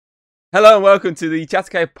Hello and welcome to the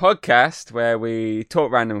Chattercade podcast, where we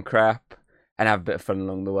talk random crap and have a bit of fun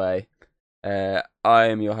along the way. I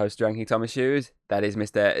am your host, Dranky Thomas Hughes. That is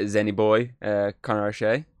Mr. Zenny Boy, Connor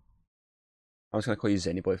O'Shea. I'm just going to call you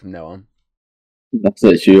Zenny Boy from now on. That's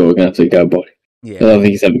literally all we're going to have to go by. Yeah. I don't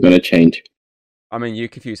think it's ever going to change. I mean, you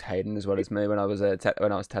confused Hayden as well as me when I was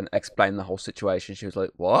explaining the whole situation. She was like,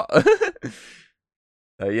 "What?"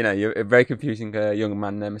 So you're a very confusing young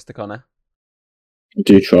man there, Mr. Connor. I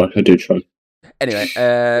do try. Anyway,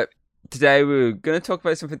 today we're going to talk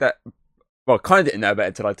about something that, kind of didn't know about it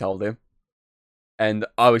until I told him. And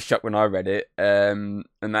I was shocked when I read it. And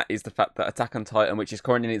that is the fact that Attack on Titan, which is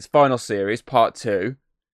currently in its final series, part 2,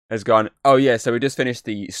 has gone, oh yeah, so we just finished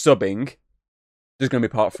the subbing. There's going to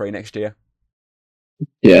be part 3 next year.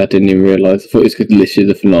 Yeah, I didn't even realise. I thought it was literally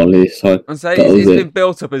the finale this time. And so it's been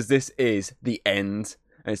built up as this is the end.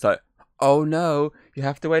 And it's like, oh no, you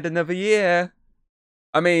have to wait another year.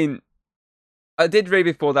 I mean, I did read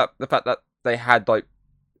before that the fact that they had like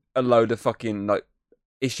a load of fucking like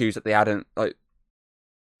issues that they hadn't like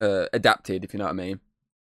adapted, if you know what I mean.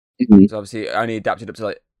 Mm-hmm. So obviously, it only adapted up to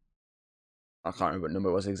like I can't remember what number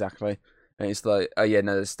it was exactly. And it's like, oh yeah,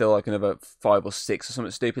 no, there's still like another 5 or 6 or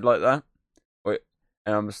something stupid like that.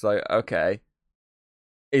 And I'm just like, okay,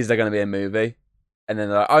 is there going to be a movie? And then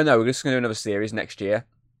they're like, oh no, we're just going to do another series next year.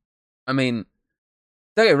 I mean,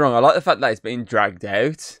 don't get me wrong, I like the fact that it's being dragged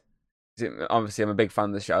out. Obviously, I'm a big fan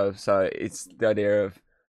of the show, so it's the idea of,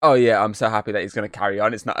 oh yeah, I'm so happy that it's going to carry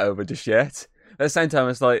on. It's not over just yet. At the same time,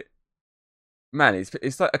 it's like, man,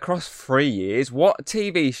 it's like across 3 years. What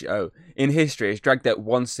TV show in history has dragged out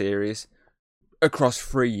one series across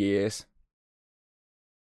 3 years?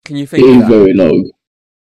 Can you think of that? It is very long.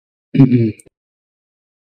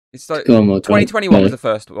 It's like 2021 was the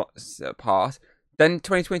first part, then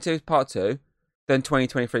 2022 is part 2, then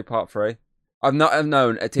 2023 part 3. I've not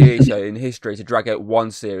known a TV show in history to drag out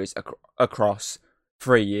one series across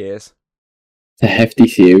 3 years. It's a hefty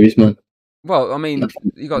series, man. Well, I mean,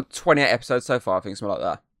 you got 28 episodes so far, I think, something like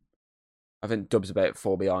that. I think Dub's about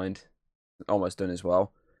 4 behind, almost done as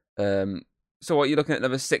well. So what, you're looking at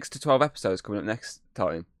another 6 to 12 episodes coming up next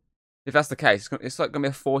time? If that's the case, it's like going to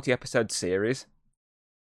be a 40-episode series.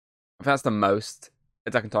 I think that's the most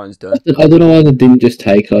Attack on Titan's done. I don't know why they didn't just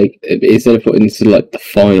take, like, instead of putting this as, like, the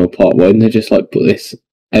final part, why didn't they just, like, put this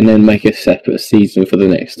and then make a separate season for the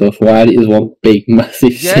next stuff? Why had it as one big,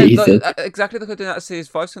 massive season? Exactly. They could do that as Series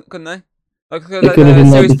 5, couldn't they? Like, they could have been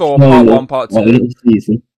Series 4, Part 1, Part 2.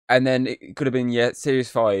 Season. And then it could have been, Series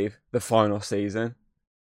 5, the final season.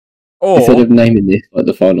 Or, instead of naming this, like,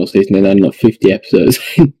 the final season and then, like, 50 episodes.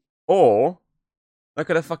 Or they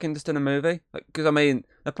could have fucking just done a movie. Because, I mean,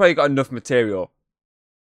 they've probably got enough material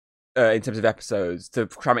in terms of episodes to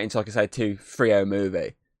cram it into, like I say, 2-3 hour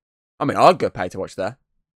movie. I mean, I'd go pay to watch that.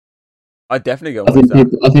 I'd definitely go watch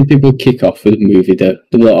that. I think people kick off with a movie, though.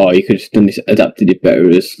 They're like, oh, you could have just done this, adapted it better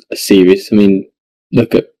as a series. I mean,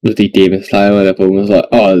 look at bloody Demon Slayer, where everyone was like,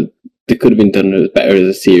 oh, they could have been done better as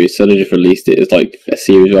a series, so they just released it as, like, a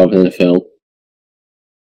series rather than a film.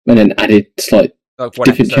 And then added, like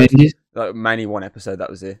different changes. Like mainly one episode, that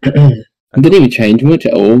was it. It didn't even change much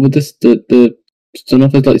at all with the stuff.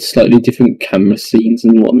 There's like slightly different camera scenes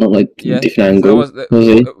and whatnot, like different angles.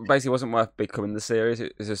 It basically wasn't worth becoming the series.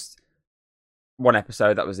 It was just one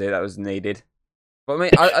episode. That was it. That was needed. But I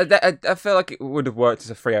mean, I feel like it would have worked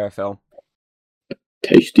as a 3-hour film.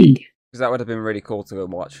 Tasty. Because that would have been really cool to go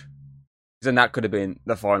and watch. Because then that could have been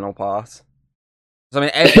the final part. So I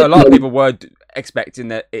mean, a lot of people were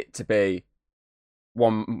expecting it to be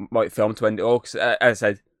one like film to end it all. Because as I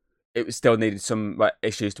said, it still needed some like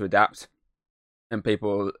issues to adapt, and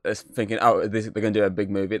people are thinking, oh, they're going to do a big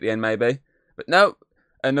movie at the end, maybe. But no,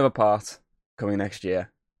 another part coming next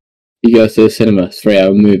year. You go to the cinema,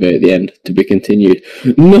 3-hour movie at the end to be continued.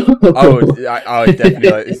 No, I would definitely.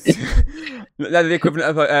 Like, the equivalent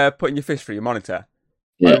of like, putting your fish through your monitor.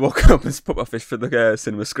 Yeah. I walk up and put my fish through the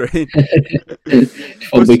cinema screen.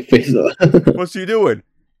 Big fish. What's you doing?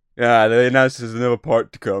 Yeah, they announced there's another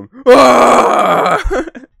part to come.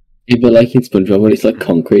 It'd be like in SpongeBob when it's like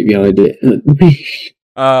concrete behind it.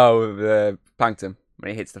 Oh, Plankton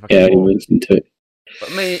when he hits the fucking wall. Yeah, he runs into it.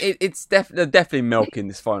 But I mean, it's definitely milking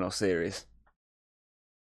this final series.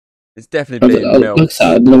 It's definitely being milked.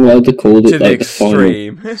 I don't know why they called it to like the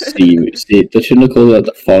extreme. Final series. They shouldn't have called it like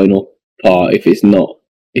the final part if it's not.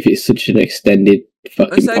 If it's such an extended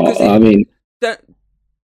fucking part. I mean, am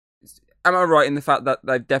I right in the fact that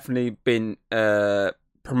they've definitely been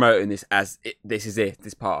promoting this as this is it,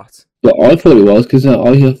 this part? But I thought it was because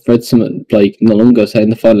I read something like not long ago saying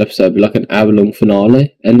the final episode would be like an hour-long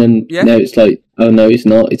finale, and then now it's like, oh no, it's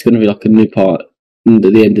not. It's going to be like a new part at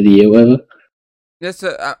the end of the year, or whatever. Yes,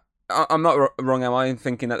 I'm not wrong, am I? In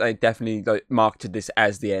thinking that they definitely like marketed this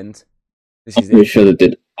as the end. This I'm is pretty it. sure they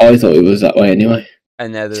did. I thought it was that way anyway.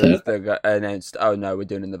 And then So- they got announced, oh no, we're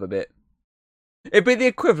doing another bit. It'd be the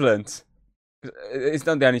equivalent. It's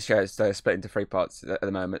not the only show that's split into 3 parts at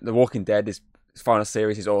the moment. The Walking Dead, its final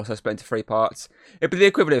series, is also split into 3 parts. It'd be the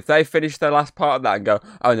equivalent if they finish their last part of that and go,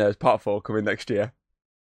 oh no, there's part 4 coming next year.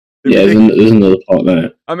 Yeah, there's another part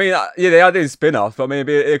there. I mean, yeah, they are doing spin-offs, but I mean, it'd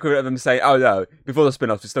be the equivalent of them saying, oh no, before the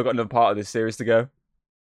spin-offs, we've still got another part of this series to go.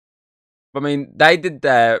 But I mean, they did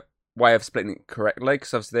their way of splitting it correctly,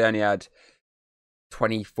 because obviously they only had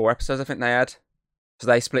 24 episodes, I think they had. So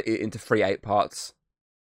they split it into 3 8-parts.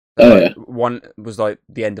 So Oh, like, yeah. one was like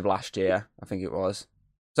the end of last year, I think it was.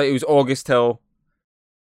 So it was August till,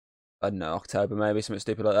 I don't know, October maybe, something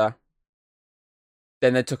stupid like that.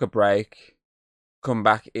 Then they took a break, come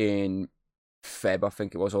back in Feb, I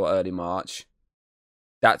think it was, or early March.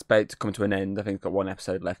 That's about to come to an end. I think it's got 1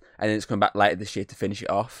 episode left. And then it's come back later this year to finish it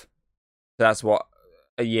off. So that's what,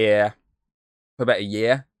 a year, for about a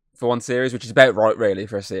year for one series, which is about right, really,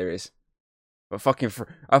 for a series. But fucking,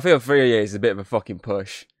 I feel 3 years is a bit of a fucking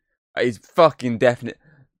push. It's fucking definite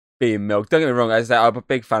being milked. Don't get me wrong, as I say, I'm a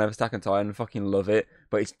big fan of Attack on Titan and fucking love it,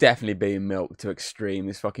 but it's definitely being milked to extreme,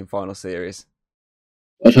 this fucking final series.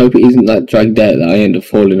 I'd hope it isn't that dragged out that I end up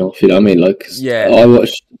falling off. You know what I mean? Like, 'cause Yeah.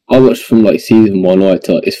 I watched from like season 1 right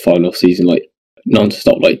to like this final season, like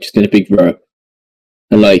non-stop, like just in a big row.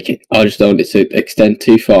 And like, I just don't want it to extend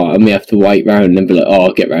too far, and we have to wait round and then be like, oh,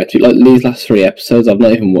 I'll get round to it. Like these last 3 episodes, I've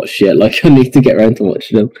not even watched yet. Like, I need to get round to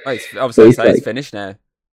watching them. Well, it's, obviously, it's it's like- finished now,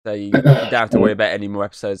 so you don't have to worry about any more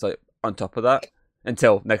episodes like on top of that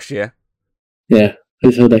until next year. Yeah,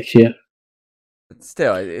 until next year. But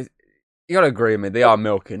still, you gotta agree with me, they are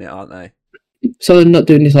milking it, aren't they? So they're not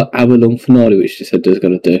doing this like hour-long finale, which they said they was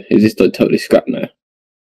gonna do. Is this like totally scrapped now?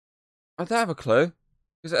 I don't have a clue.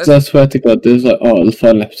 'Cause So I swear to God, there's like, oh, the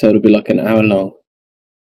final episode will be like an hour long.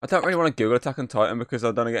 I don't really want to Google Attack on Titan because I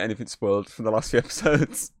don't want to get anything spoiled from the last few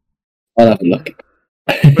episodes. I'll have a look.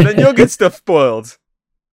 But then you'll get stuff spoiled.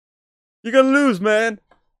 You're gonna lose, man.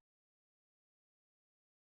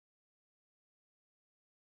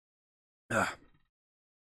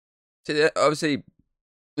 So obviously,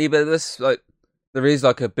 either this like there is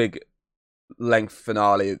like a big length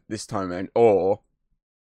finale this time around, or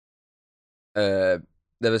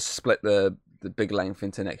they was split the big length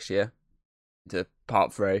into next year, into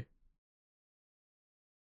part 3.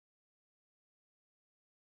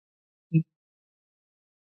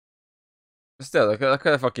 But still, like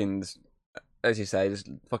a fucking, as you say, just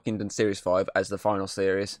fucking done series 5 as the final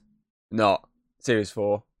series, not series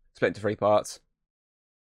 4 split into 3 parts.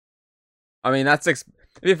 I mean, that's if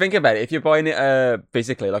you think about it, if you're buying it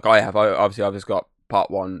physically, like I have, I've just got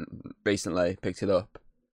part 1 recently, picked it up.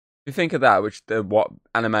 If you think of that, which what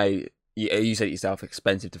anime you said it yourself,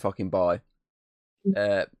 expensive to fucking buy.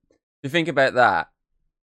 If you think about that,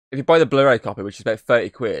 if you buy the Blu-ray copy, which is about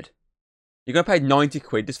 30 quid, you're gonna pay 90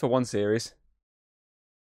 quid just for one series.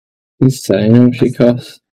 Insane how much it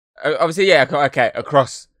costs. Obviously, yeah, okay,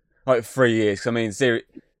 across like 3 years. 'Cause I mean,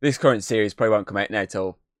 this current series probably won't come out now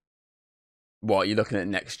till what you're looking at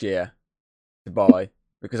next year to buy.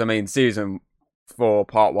 Because I mean, season 4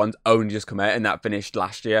 part 1's only just come out and that finished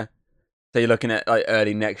last year. So you're looking at like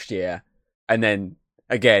early next year, and then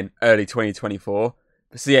again early 2024.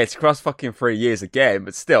 So yeah, it's across fucking 3 years again,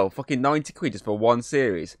 but still fucking 90 quid just for one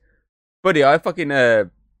series, buddy. I fucking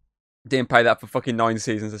didn't pay that for fucking 9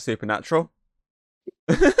 seasons of Supernatural.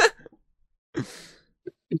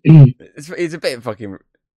 It's a bit fucking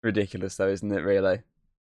ridiculous though, isn't it, really?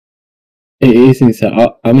 It is insane.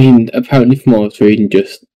 I mean, apparently from what I was reading,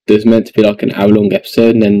 just there's meant to be like an hour-long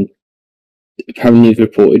episode, and then apparently it's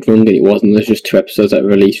reported wrong, and it wasn't. There's just 2 episodes that were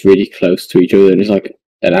released really close to each other, and it's like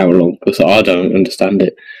an hour long. So I don't understand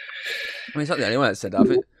it. I mean, it's not the only one that said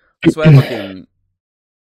that. I swear fucking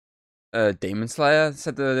Demon Slayer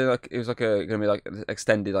said that like it was like gonna be like an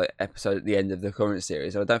extended like episode at the end of the current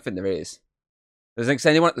series. I don't think there is. There's an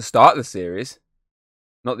extended one at the start of the series,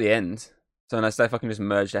 not the end. So unless they fucking just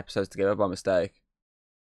merged episodes together by mistake.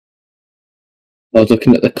 I was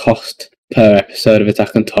looking at the cost per episode of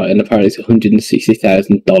Attack on Titan. Apparently, it's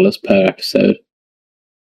 $160,000 per episode.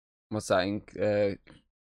 What's that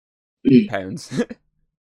in pounds?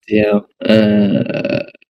 Yeah.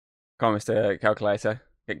 Come on, Mr. Calculator,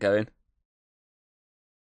 get going.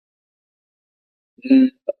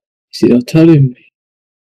 See, I'll tell him.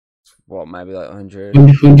 What, maybe like 100?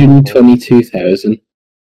 122,000.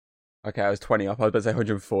 Okay, I was 20 up. I was about to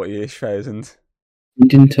say 140-ish thousand.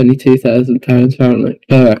 £122,000 apparently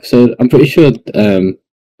per episode. I'm pretty sure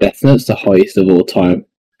Death Note's the highest of all time.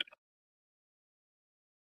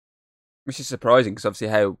 Which is surprising because obviously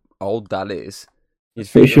how old that is.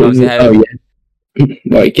 He's Pretty thinking sure. obviously how Oh yeah.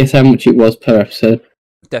 Right. Guess how much it was per episode?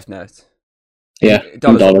 Death Note. Yeah. in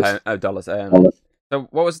Dollars or dollars. pound? Oh, dollars. Dollars. So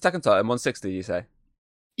what was the Attack on Titan? 160, you say?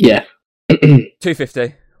 Yeah.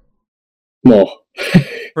 250. More.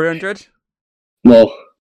 300. More.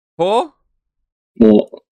 4. More.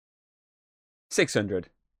 600.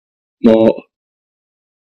 More.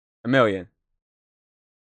 A million.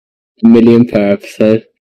 A million per episode.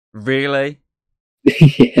 Really?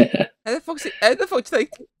 Yeah. How the fuck do they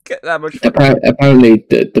get that much? Apparently,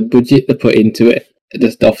 the budget they put into it,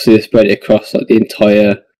 just obviously they spread it across like the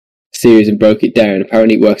entire series and broke it down.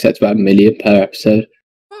 Apparently, it works out to about $1 million per episode.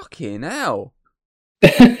 Fucking hell.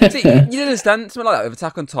 See, you don't understand something like that with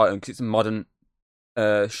Attack on Titan because it's a modern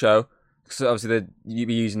show. So obviously you'd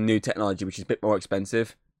be using new technology, which is a bit more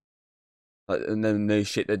expensive, like, and then the new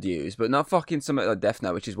shit they'd use. But not fucking something like Death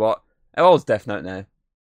Note, which is what? How old's Death Note now?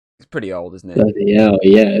 It's pretty old, isn't it? Bloody hell,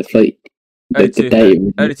 yeah, it's like the date.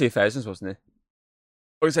 Early 2000s, wasn't it?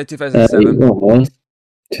 Or you say 2007? What was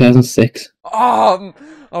 2006? Oh,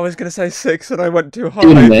 I was gonna say 6, and I went too high.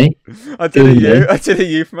 Doing me. I did a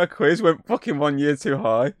U for my quiz. Went fucking 1 year too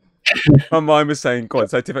high. My mind was saying, "Go on,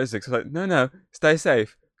 say 2006." I was like, "No, stay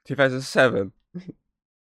safe." 2007.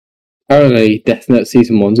 Apparently, Death Note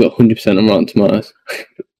season 1's got 100% on Rotten Tomatoes.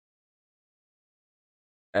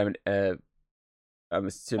 I'm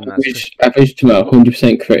assuming that's Average tomato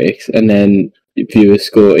 100% critics, and then viewer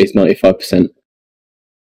score is 95%.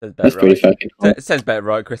 That's pretty fucking high. It says better,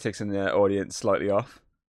 right? Critics in the audience slightly off.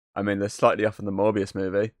 I mean, they're slightly off on the Morbius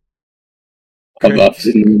movie.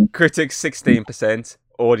 Critics 16%,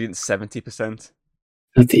 audience 70%.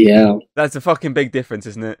 Bloody hell. That's a fucking big difference,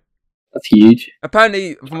 isn't it? That's huge.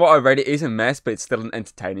 Apparently, from what I read, it is a mess, but it's still an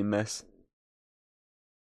entertaining mess.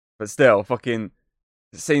 But still, fucking,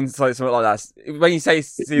 it seems like something like that. When you see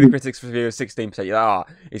the critics review of 16%, you're like,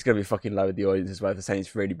 it's going to be fucking low with the audience as well. They're saying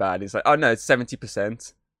it's really bad. It's like, oh no, it's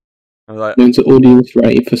 70%. I was like, when's the audience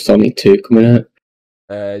rating for Sonic 2 coming out?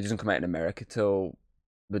 It doesn't come out in America till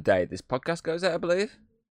the day this podcast goes out, I believe.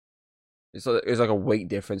 It's like a week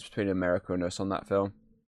difference between America and us on that film.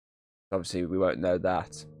 Obviously, we won't know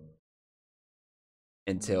that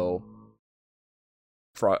until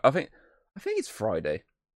Friday. I think it's Friday.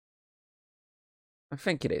 I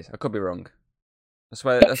think it is. I could be wrong. I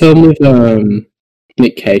swear. That film with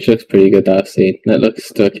Nick Cage looks pretty good. That I've seen. That looks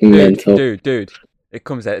fucking mental. Dude, it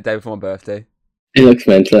comes out the day before my birthday. It looks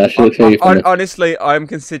mental. Actually, looks really funny. Honestly, I'm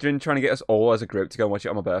considering trying to get us all as a group to go and watch it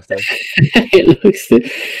on my birthday. It looks.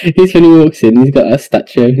 He's when he walks in, he's got a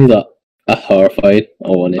statue. He's like, horrified. I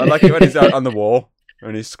want it. I like it when he's out on the wall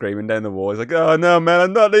and he's screaming down the wall. He's like, "Oh no, man,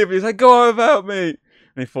 I'm not leaving." He's like, "Go on without me," and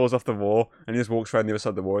he falls off the wall and he just walks around the other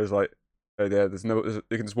side of the wall. He's like, "Oh yeah, you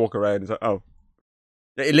can just walk around." He's like, "Oh."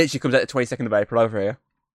 It literally comes out the 22nd of April over here.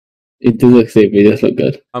 It does look stupid. It does look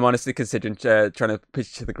good. I'm honestly considering trying to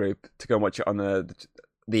pitch to the group to go and watch it on the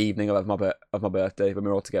evening of my birthday when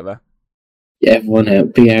we're all together. Yeah, everyone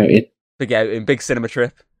out. Big outing. Big cinema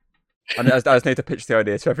trip. And I just need to pitch the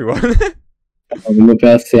idea to everyone. I'm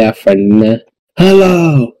about to see our friend in there.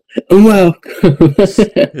 Hello and welcome.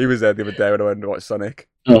 He was there the other day when I went to watch Sonic.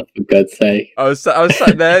 Oh, for God's sake! I was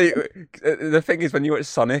sat there. The thing is, when you watch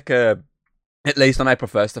Sonic, at least on April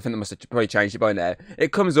 1st, I think they must have probably changed it by now.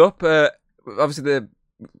 It comes up, obviously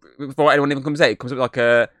before anyone even comes out, it comes up like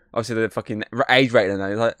obviously the fucking age rating,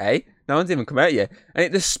 and it's like, hey, no one's even come out yet, and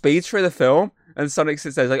it just speeds through the film. And Sonic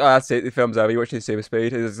says like, oh, that's it, the film's over, you're watching it super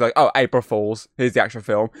speed. It's like, oh, April Fools, here's the actual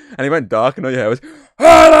film. And he went dark and all you heard was,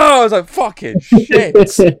 hello! I was like, fucking shit.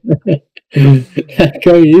 That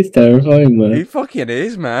guy is terrifying, man. He fucking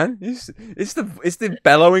is, man. It's the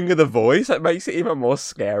bellowing of the voice that makes it even more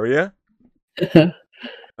scarier. Anyway,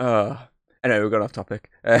 we're going off topic.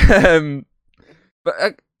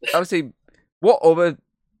 But obviously, what other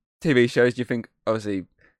TV shows do you think, obviously,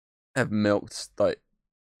 have milked, like,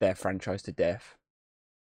 their franchise to death?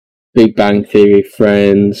 Big Bang Theory,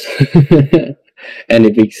 Friends, any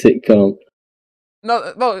big sitcom.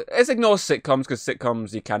 No, well, let's ignore sitcoms, because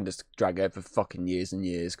sitcoms you can just drag out for fucking years and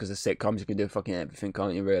years, because the sitcoms you can do fucking everything,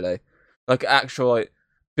 can't you, really? Like, actual, like,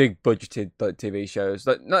 big budgeted, like, TV shows.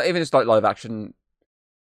 Like, not even just, like, live action,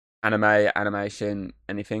 animation,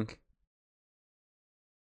 anything.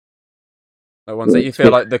 Like, ones that you feel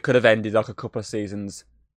like they could have ended, like, a couple of seasons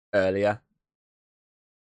earlier.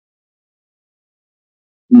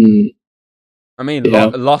 I mean, yeah.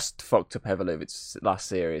 Lost fucked up heavily with its last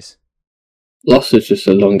series. Lost was just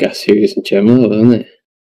a long ass series in general, wasn't it?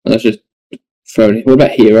 That's just thrown. What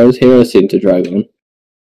about Heroes? Heroes seemed to drag on.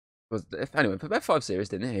 Anyway, for about 5 series,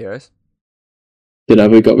 didn't it, Heroes? Don't know,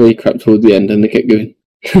 we got really crap towards the end and they kept going.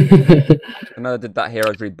 I know they did that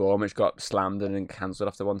Heroes Reborn, which got slammed and then cancelled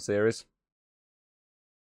after 1 series.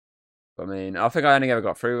 But, I mean, I think I only ever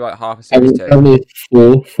got through like half a series 2. Only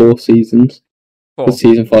four seasons. 4. But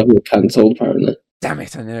season 5 was cancelled, apparently. Damn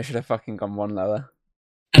it, I knew I should have fucking gone 1 lower.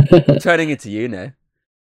 I'm turning into you now.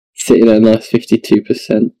 Sitting at a nice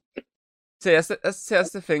 52%. See, that's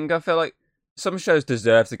the thing. I feel like some shows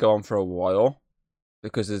deserve to go on for a while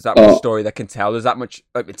because there's that much story they can tell. There's that much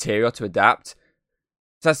like material to adapt.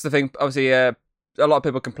 So that's the thing. Obviously, a lot of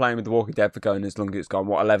people complain with The Walking Dead for going as long as it's gone.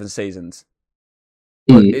 11 seasons?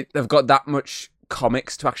 But they've got that much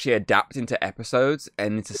comics to actually adapt into episodes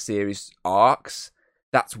and into series arcs.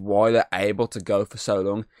 That's why they're able to go for so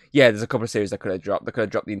long. Yeah, there's a couple of series they could have dropped. They could have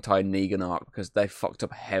dropped the entire Negan arc because they fucked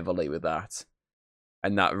up heavily with that,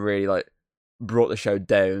 and that really like brought the show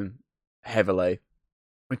down heavily,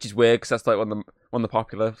 which is weird because that's like one of the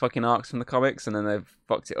popular fucking arcs from the comics, and then they've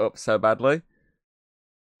fucked it up so badly.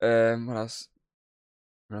 What else?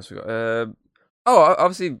 What else we got?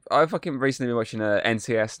 Obviously, I fucking recently been watching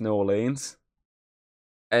NCS New Orleans.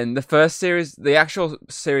 And the first series, the actual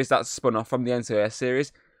series that's spun off from the NCIS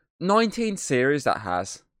series, 19 series that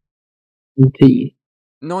has.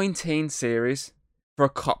 19 series for a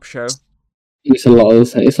cop show. It's a lot of the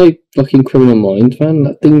same. It's like fucking Criminal Minds, man.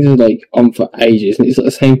 That thing's like on for ages, and it's like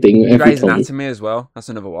the same thing every Grey's time. Anatomy as well. That's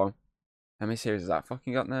another one. How many series has that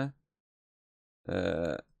fucking got now?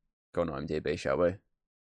 Go on IMDb, shall we?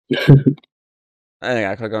 I think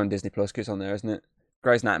I could go on Disney Plus because it's on there, isn't it?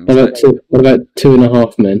 Grey's Anatomy. What about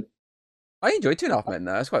 2.5 Men? I enjoyed 2.5 Men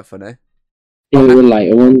though. It's quite funny. Yeah, the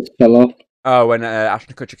later ones fell off. Oh, when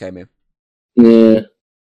Ashton Kutcher came in. Yeah.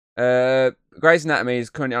 Grey's Anatomy is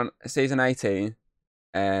currently on season 18,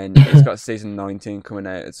 and it's got season 19 coming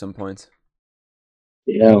out at some point.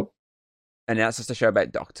 Yeah. And that's just a show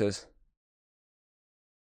about doctors,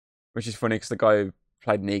 which is funny because the guy who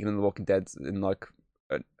played Negan in The Walking Dead in like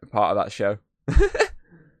a part of that show.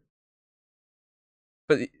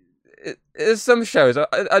 But there's some shows.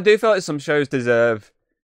 I do feel like some shows deserve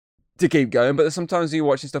to keep going, but sometimes you're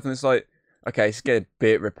watching stuff and it's like, okay, it's getting a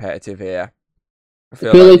bit repetitive here. I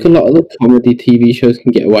feel like a lot of the comedy TV shows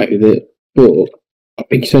can get away with it, but I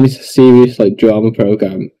think when it's a serious like drama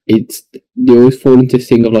program, they always fall into this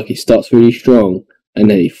thing of like it starts really strong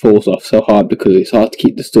and then it falls off so hard because it's hard to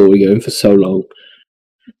keep the story going for so long.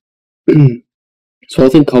 So I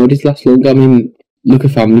think comedies last longer. I mean, look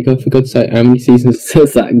at Family Guy, for God's sake. How many seasons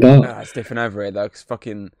has that got? It's different over here, though, because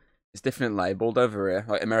it's different labelled over here.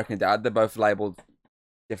 Like, American Dad, they're both labelled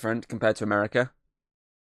different compared to America.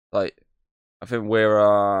 Like, I think we're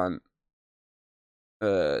on...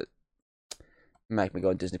 make me go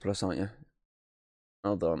on Disney Plus, aren't you?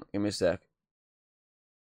 Hold on, give me a sec.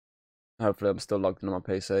 Hopefully I'm still logged in on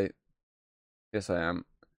my PC. Yes, I am.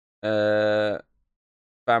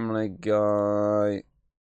 Family Guy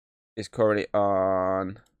is currently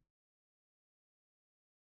on...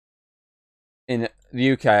 In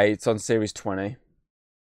the UK, it's on series 20,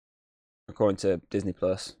 according to Disney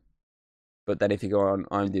Plus. But then if you go on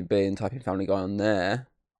IMDb and type in Family Guy on there,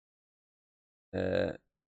 Family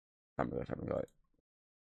Guy,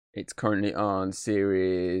 it's currently on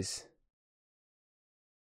series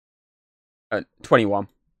 21.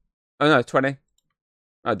 Oh no, 20.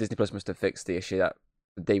 Oh, Disney Plus must have fixed the issue that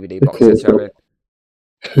the DVD box sets over.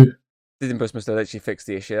 Disney Plus must have actually fixed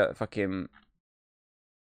the issue that fucking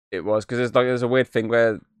it was, because there's a weird thing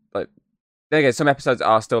where like there again, some episodes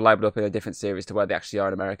are still labelled up in a different series to where they actually are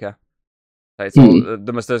in America. So it's all,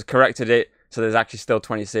 they must have corrected it, so there's actually still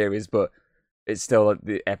 20 series, but it's still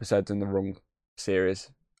the episodes in the wrong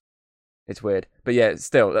series. It's weird, but yeah,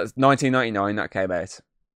 still that's 1999 that came out,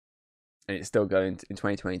 and it's still going in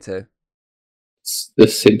 2022. The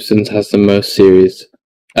Simpsons has the most series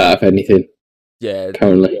out of anything. Yeah,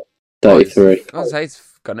 currently 33. I'd say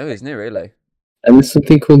it's got no, isn't it really? And there's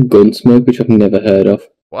something called Gunsmoke, which I've never heard of.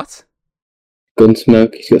 What?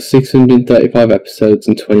 Gunsmoke. He's got 635 episodes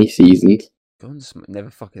and 20 seasons. Gunsmoke? Never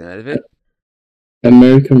fucking heard of it.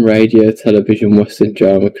 American radio, television, western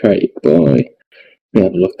drama created by... Let me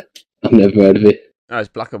have a look. I've never heard of it. Oh, it's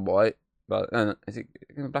black and white. But is it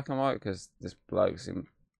black and white? Because this bloke's in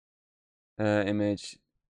image.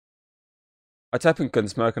 I type in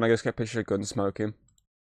Gunsmoke and I just get a picture of Gunsmoking.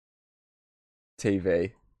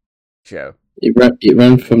 TV show. It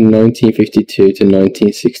ran from 1952 to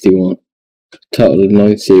 1961. Total of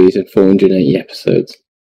 9 series and 480 episodes.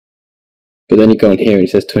 But then you go on here and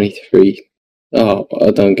it says 23. Oh,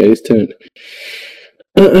 I don't get his turn.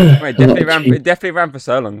 It definitely ran for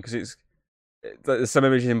so long because there's some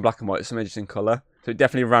images in black and white, some images in colour. So it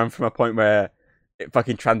definitely ran from a point where it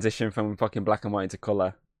fucking transitioned from fucking black and white into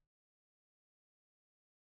colour.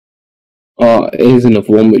 Oh, here's another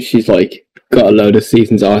one which she's like got a load of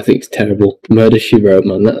seasons. I think it's terrible. Murder She Wrote,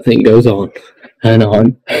 man. That thing goes on and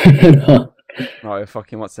on and on. Oh,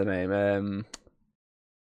 fucking, what's her name?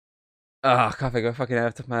 I can't think of fucking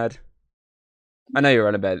out of my head. I know you're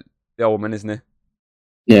on about the old woman, isn't it?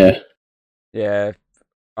 Yeah. Yeah.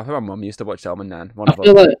 I think my mum used to watch that one, Nan. I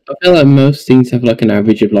feel like most things have like an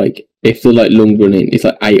average of like, if they're like long running, it's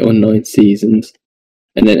like 8 or 9 seasons,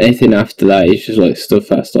 and then anything after that is just like stuff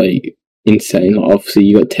that's like insane. Like obviously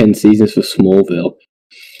you got 10 seasons for Smallville,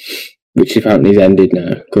 which apparently is ended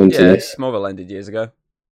now. According to this, Smallville ended years ago.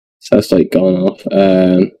 So it's like gone off.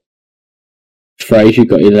 Frasier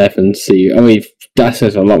got 11 series. I mean, that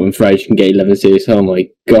says a lot when Frasier can get 11 series. Oh my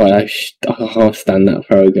god, I can't stand that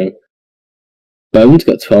program. Bones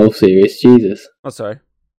got 12 series. Jesus. Oh, sorry.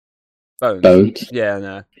 Bones. Bones. Yeah,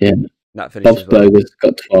 no. Yeah. That finishes. Bob's Burgers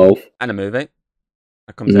got 12. And a movie.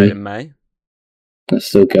 That comes out in May. That's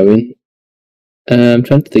still going. I'm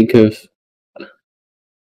trying to think of.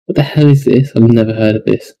 What the hell is this? I've never heard of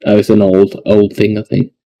this. Oh, it's an old thing, I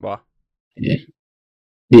think. What? Yeah.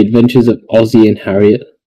 The Adventures of Ozzie and Harriet.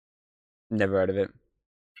 Never heard of it.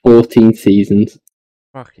 14 seasons.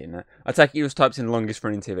 Fucking hell. I take it you was typed in longest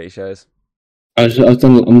running TV shows. I'm just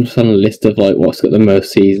on a list of like what's got the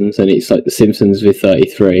most seasons, and it's like The Simpsons with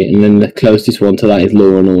 33, and then the closest one to that is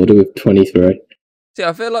Law and Order with 23. See,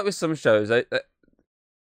 I feel like with some shows, they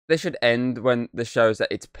should end when the show's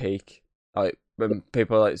at its peak. Like, when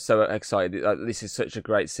people are like so excited, like, this is such a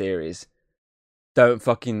great series. Don't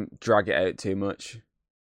fucking drag it out too much.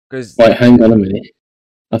 Cause... Wait, hang on a minute.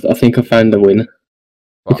 I think I found the winner.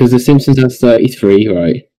 What? Because The Simpsons has 33,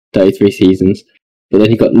 right? 33 seasons. But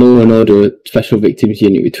then you got Law and Order Special Victims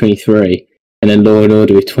Unit with 23, and then Law and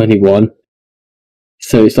Order with 21.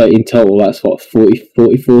 So it's like in total, that's what,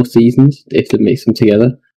 44 seasons if they mix them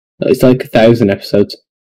together. It's like 1,000 episodes.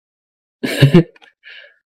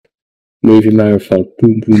 Movie marathon.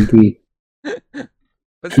 Boom, boom, boom.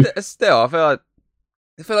 But still, I feel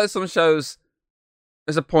like some shows,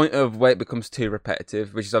 there's a point of where it becomes too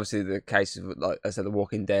repetitive, which is obviously the case of, like I said, The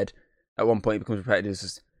Walking Dead. At one point, it becomes repetitive. It's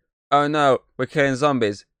just, oh no, we're killing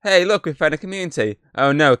zombies. Hey, look, we found a community.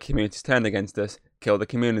 Oh no, community's turned against us. Kill the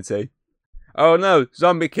community. Oh no,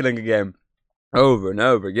 zombie killing again. Over and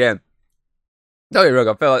over again. Don't get me wrong,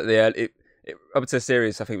 I feel like up to the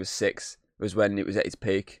series, I think it was 6, was when it was at its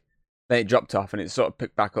peak. Then it dropped off and it sort of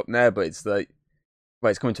picked back up there, but it's like, well,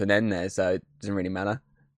 it's coming to an end there, so it doesn't really matter.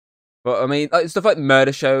 But I mean, like, stuff like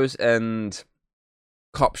murder shows and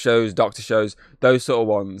cop shows, doctor shows, those sort of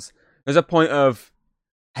ones. There's a point of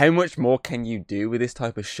how much more can you do with this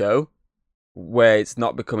type of show where it's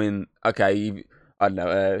not becoming, okay, I don't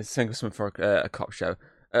know, think of something for a cop show.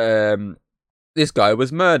 This guy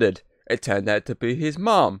was murdered. It turned out to be his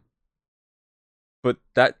mom. But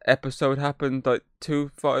that episode happened like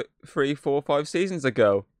 2, 5, 3, 4, 5 seasons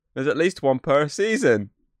ago. There's at least one per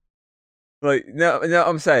season. Like, you know what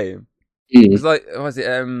I'm saying? It's like, what was it?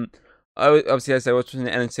 Obviously, I was watching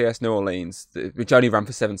the NCIS New Orleans, which only ran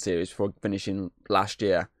for 7 series before finishing last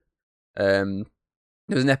year. There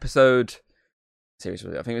was an episode, I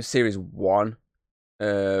think it was series 1.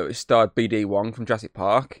 It starred BD Wong from Jurassic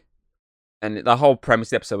Park. And the whole premise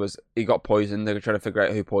of the episode was he got poisoned. They were trying to figure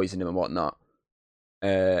out who poisoned him and whatnot.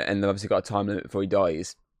 And they've obviously got a time limit before he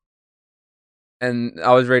dies. And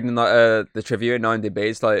I was reading like the trivia in IMDb.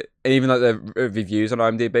 It's like, and even like the reviews on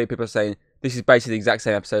IMDb, people are saying this is basically the exact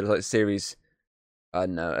same episode as like series, I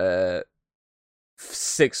don't know,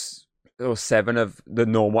 6 or 7 of the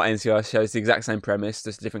normal NCIS shows. It's the exact same premise,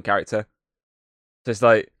 just a different character. So it's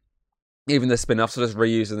like, even the spin-offs are just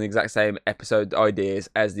reusing the exact same episode ideas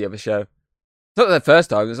as the other show. It's not the first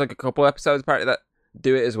time. There's like a couple episodes apparently that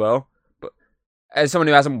do it as well. But as someone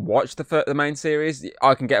who hasn't watched the main series,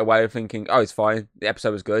 I can get away with thinking, oh, it's fine. The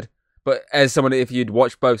episode was good. But as someone, if you'd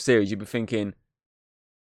watched both series, you'd be thinking,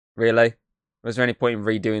 really? Was there any point in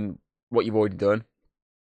redoing what you've already done?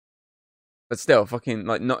 But still, fucking,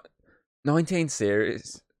 like, not 19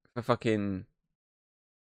 series for fucking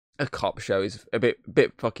a cop show is a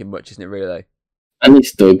bit fucking much, isn't it, really? And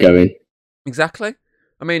it's still going. Exactly.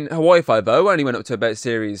 I mean, Hawaii Five-0 only went up to about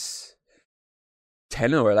series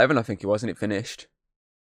 10 or 11, I think it was, and it finished.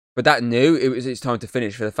 But that knew it was its time to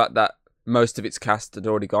finish for the fact that most of its cast had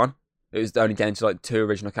already gone. It was only down to like 2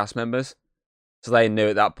 original cast members. So they knew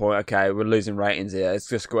at that point, okay, we're losing ratings here. Let's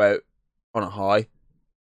just go out on a high.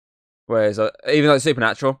 Whereas, even like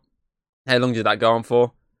Supernatural, how long did that go on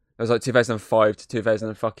for? It was like 2005 to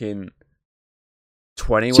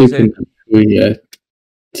 2020, was it? Yeah.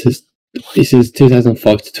 Just This is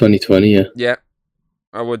 2005 to 2020. Yeah. Yeah,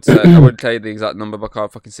 I would say I would tell you the exact number, but I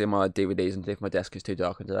can't fucking see my DVDs and if my desk is too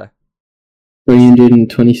dark into there.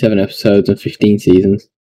 327 episodes and 15 seasons.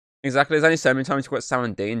 Exactly. There's only so many times you've got Sam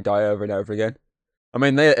and Dean die over and over again. I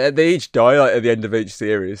mean, they each die like at the end of each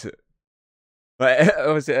series. Like,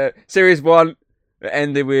 was it series 1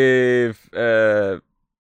 ended with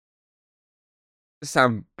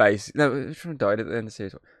Sam base. No, which one died at the end of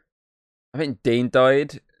series 1? I think Dean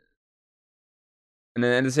died, and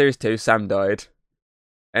then end of series 2, Sam died.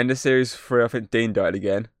 End of series 3, I think Dean died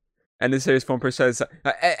again. End of series 4,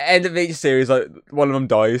 end of each series, like one of them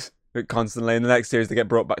dies constantly. In the next series, they get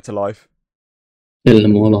brought back to life. Killing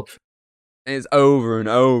them all off. And it's over and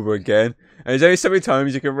over again. And there's only so many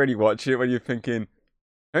times you can really watch it when you're thinking,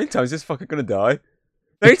 how many times is this fucker gonna die?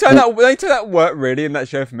 The only time that worked really in that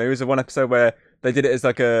show for me was the one episode where they did it as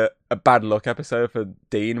like a bad luck episode for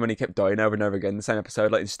Dean when he kept dying over and over again. The same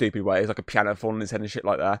episode, like in stupid ways, like a piano falling on his head and shit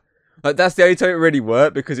like that. Like that's the only time it really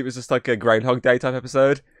worked because it was just like a Groundhog Day type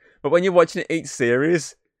episode. But when you're watching each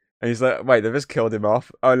series and he's like, wait, they've just killed him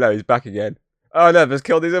off. Oh no, he's back again. Oh no, they've just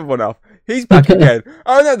killed his other one off. He's back again.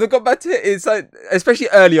 Oh no, they've got back to it. It's like, especially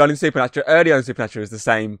early on in Supernatural. Early on in Supernatural is the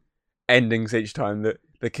same endings each time that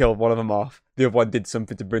they killed one of them off. The other one did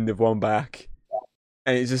something to bring the other one back.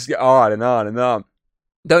 And it's just on and on and on.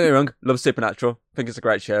 Don't get me wrong, love Supernatural. think it's a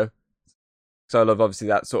great show. So I love obviously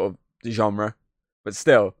that sort of genre. But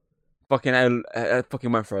still, I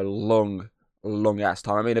fucking went for a long ass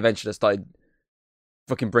time. I mean, eventually I started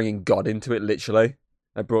fucking bringing God into it, literally.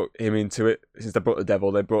 They brought him into it. Since they brought the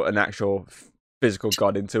devil, they brought an actual physical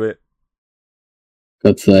God into it.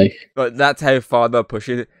 God's sake. But that's how far they're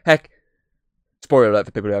pushing it. Heck, spoiler alert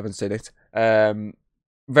for people who haven't seen it.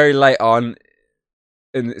 Very late on,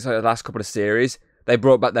 in the last couple of series, they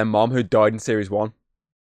brought back their mom who died in series 1.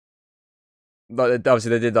 Like,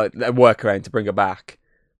 obviously, they did like a workaround to bring her back.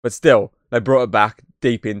 But still, they brought her back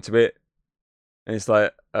deep into it. And it's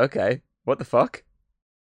like, okay, what the fuck?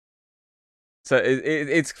 So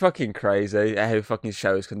it's fucking crazy how fucking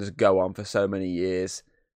shows can just go on for so many years.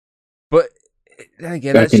 But then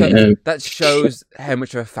again, that shows how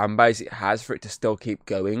much of a fan base it has for it to still keep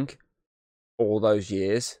going all those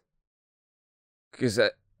years. Because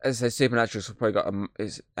as I say, Supernatural's probably got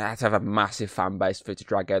it had to have a massive fan base for it to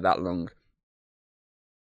drag out that long.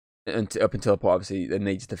 And up until the point, obviously, they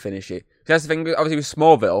needed to finish it. Because that's the thing, obviously, with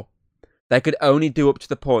Smallville, they could only do up to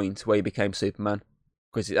the point where he became Superman.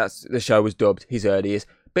 Because that's the show was dubbed his early years.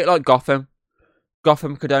 Bit like Gotham.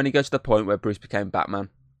 Gotham could only go to the point where Bruce became Batman.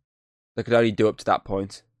 They could only do up to that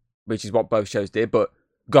point, which is what both shows did. But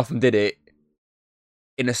Gotham did it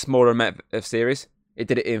in a smaller amount of series. It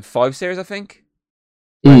did it in 5 series, I think.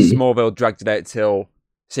 And Smallville dragged it out till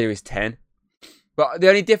series 10. But the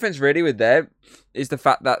only difference really with there is the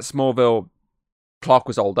fact that Smallville, Clark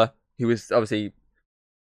was older. He was obviously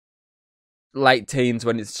late teens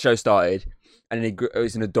when the show started. And then he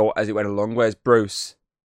was an adult as it went along, whereas Bruce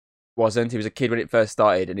wasn't. He was a kid when it first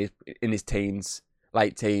started, and he's in his teens,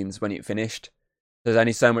 late teens when it finished. There's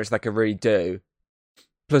only so much they could really do.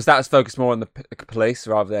 Plus, that was focused more on the police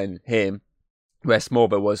rather than him, where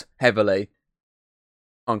Smallville was heavily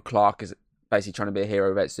on Clark as basically trying to be a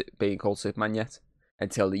hero without being called Superman yet.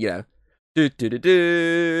 Until, you know,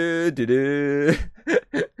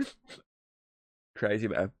 crazy,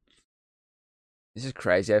 man. This is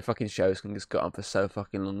crazy how fucking shows can just go on for so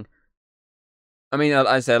fucking long. I mean,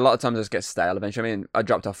 I say a lot of times I just get stale eventually. I mean, I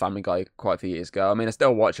dropped off Family Guy quite a few years ago. I mean, I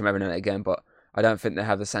still watch them every now and again, but I don't think they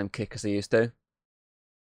have the same kick as they used to.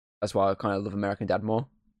 That's why I kind of love American Dad more.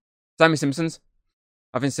 Same with Simpsons.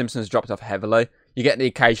 I think Simpsons dropped off heavily. You get the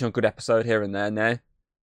occasional good episode here and there now,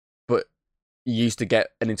 but you used to get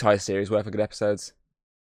an entire series worth of good episodes.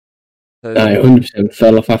 So, I 100%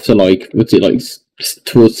 fell off after, like, what's it, like,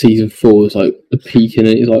 towards season 4 was, like, the peak, and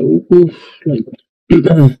it's like,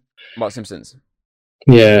 like... What, Simpsons?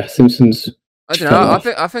 Yeah, Simpsons... I don't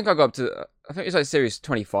know, I think I got up to... I think it was, like, series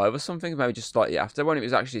 25 or something, maybe just slightly after, when it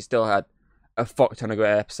was actually still had a fuck ton of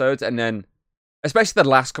great episodes, and then, especially the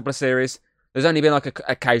last couple of series, there's only been, like, an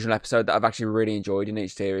occasional episode that I've actually really enjoyed in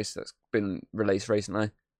each series that's been released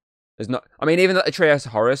recently. There's not... I mean, even the Treehouse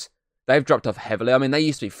of Horrors, they've dropped off heavily. I mean, they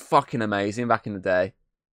used to be fucking amazing back in the day.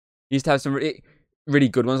 Used to have some really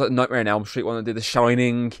good ones, like Nightmare on Elm Street one that did The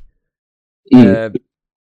Shining. I'm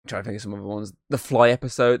trying to think of some other ones. The Fly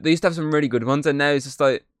episode. They used to have some really good ones, and now it's just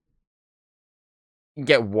like you can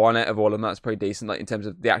get one out of all of them. That's pretty decent, like in terms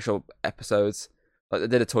of the actual episodes. Like they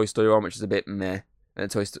did a Toy Story one, which is a bit meh, and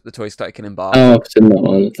the toys started killing Bart. Oh, I've seen that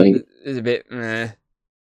one. I think it's a bit meh.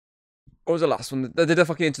 What was the last one? They did a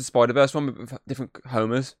fucking Into the Spider-Verse one with different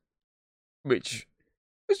Homers, which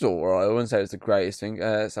It's alright. I wouldn't say it was the greatest thing.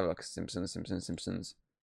 Let's have a look at Simpsons.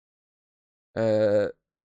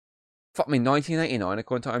 Fuck me, 1989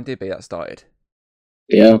 according to IMDb that started.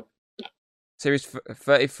 Yeah. Series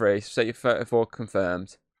 33, so 34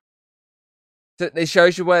 confirmed. So it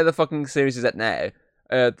shows you where the fucking series is at now.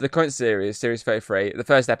 The current series, Series 33, the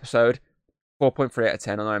first episode, 4.3 out of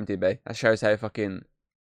 10 on IMDb. That shows how fucking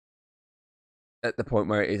at the point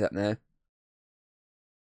where it is at now.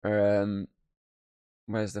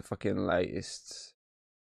 Where's the fucking latest?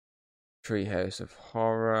 Treehouse of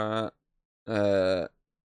Horror. I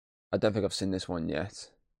don't think I've seen this one yet,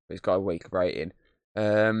 but it's got a weak rating.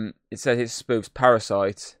 It says it spoofs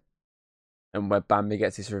Parasite and where Bambi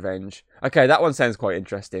gets his revenge. Okay, that one sounds quite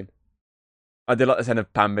interesting. I did like the sound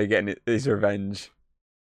of Bambi getting his revenge.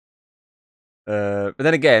 But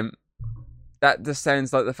then again, that just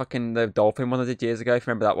sounds like the dolphin one I did years ago. If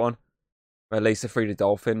you remember that one, where Lisa freed a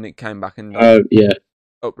dolphin, it came back and Yeah.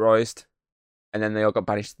 uprised, and then they all got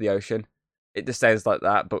banished to the ocean. It just sounds like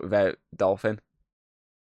that, but without dolphin.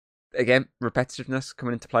 Again, repetitiveness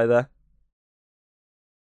coming into play there.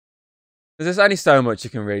 There's only so much you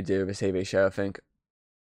can really do with a TV show, I think.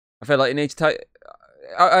 I feel like you need to take...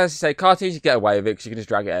 As I say, cartoons you get away with it because you can just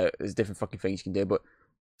drag it out. There's different fucking things you can do, but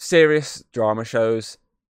serious drama shows,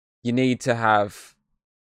 you need to have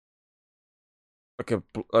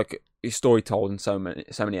like a story told in so many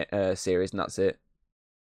series, and that's it.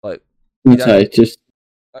 Like, Okay, just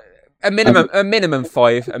a minimum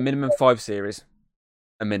five series,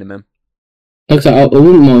 a minimum. like I said, I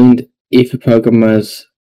wouldn't mind if a program has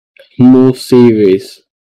more series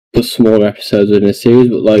but smaller episodes within a series,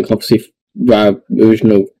 but like obviously our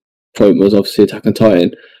original point was obviously Attack on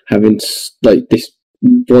Titan having like this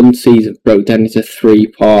one season broke down into 3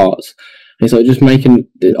 parts. And it's like just making.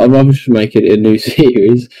 I'd rather just make it a new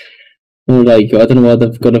series. Or like I don't know why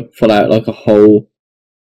they've got to pull out like a whole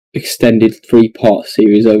extended 3-part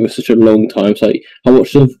series over such a long time. So like, I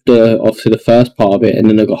watched obviously the first part of it, and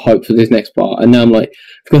then I got hyped for this next part, and now I'm like,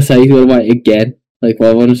 for God's sake, you gotta wait again. Like,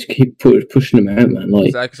 why don't just keep pushing them out, man?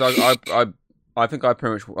 Like, because I think I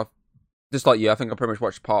pretty much, just like you, I think I pretty much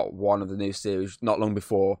watched part 1 of the new series not long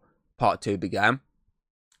before part 2 began.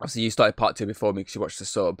 Obviously, you started part 2 before me because you watched the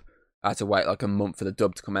sub. I had to wait like a month for the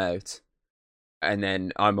dub to come out, and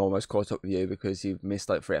then I'm almost caught up with you because you've missed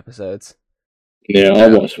like 3 episodes. yeah,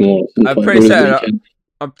 I'll watch more. I'm pretty certain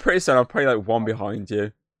I'm probably like 1 behind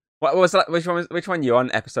you. What was that? Which one you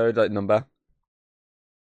on episode like number?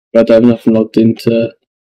 I don't have logged into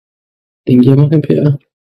thingy on my computer.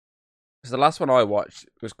 So the last one I watched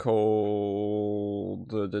was called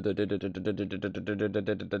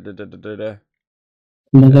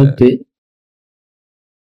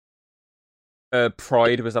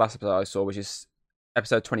Pride was the last episode I saw, which is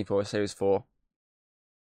episode 24, series 4.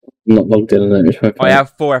 I'm not logged in on it. I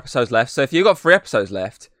have 4 episodes left, so if you've got 3 episodes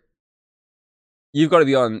left, you've got to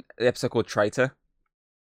be on the episode called Traitor.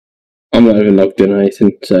 I'm not even logged in or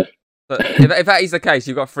anything, so... if that is the case,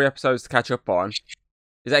 you've got 3 episodes to catch up on.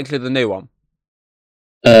 Does that include the new one?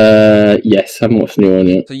 Yes, I haven't watched the new one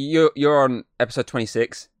yet. So you're on episode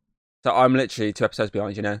 26. So I'm literally 2 episodes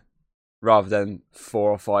behind you now, rather than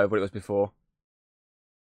 4 or 5 what it was before.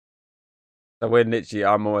 So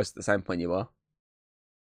I'm almost at the same point you are.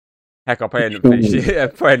 Heck, I'll probably end up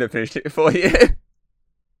finishing it for you.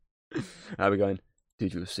 How are we going?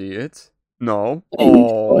 Did you see it? No.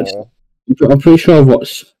 Oh. I'm pretty sure I've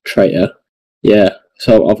watched Traitor. Yeah,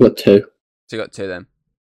 so I've got 2. So you got 2 then?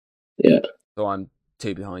 Yeah. So I'm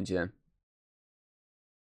 2 behind you then.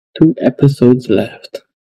 2 episodes left.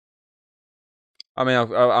 I mean,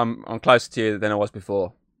 I'm closer to you than I was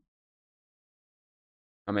before.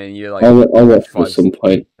 I mean, you're like... I'll watch at some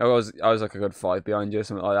point. I was like a good 5 behind you or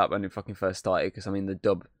something like that when it fucking first started, because I mean, the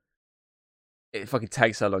dub... It fucking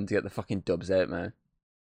takes so long to get the fucking dubs out, man.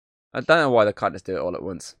 I don't know why they can't just do it all at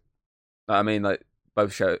once. I mean, like,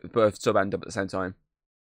 both sub and dub at the same time.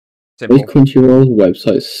 Simple. Crunchyroll's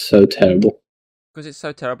website's so terrible. Because it's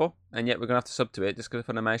so terrible, and yet we're going to have to sub to it just because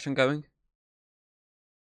of Funimation going.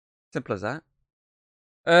 Simple as that.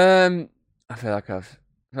 I feel like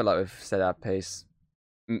we've said our piece.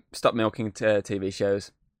 Stop milking TV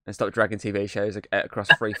shows and stop dragging TV shows across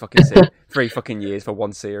 3 fucking years for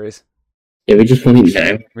 1 series. Yeah, we just want it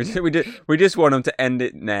now. We just want them to end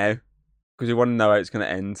it now because we want to know how it's going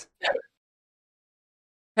to end.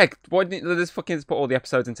 Heck, why didn't they just fucking put all the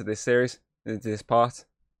episodes into this series, into this part?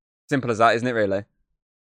 Simple as that, isn't it? Really.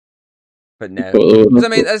 But no, because I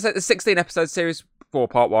mean, there's a 16 episode series for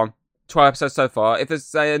part 1. 12 episodes so far. If there's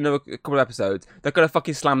say another couple of episodes, they're gonna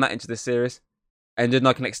fucking slam that into this series and do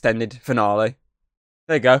like an extended finale.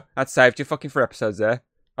 There you go. That saved you fucking 3 episodes there.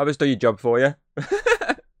 I'll just do your job for you.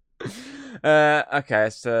 Okay,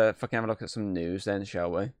 let's fucking have a look at some news then,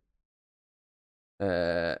 shall we?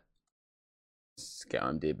 Let's get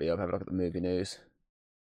on DB up, have a look at the movie news.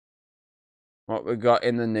 What we got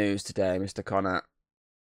in the news today, Mr. Connor?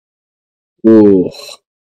 Ooh.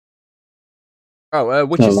 Oh,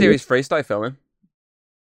 Witcher Series 3 started filming.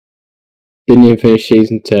 Didn't even finish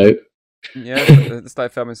season 2. Yeah, they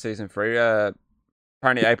started filming season 3.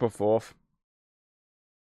 Apparently April 4th.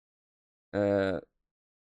 So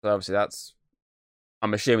obviously that's...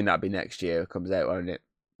 I'm assuming that'll be next year it comes out, won't it?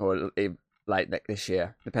 Or late this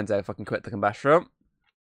year. Depends how fucking quick they can bash from.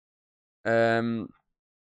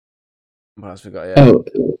 What else we got here?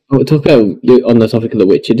 Talk about on the topic of The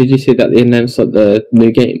Witcher. Did you see that they announced like the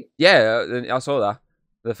new game? Yeah, I saw that.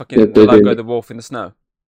 The fucking the logo, the wolf in the snow.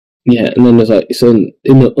 Yeah, and then there's like it's in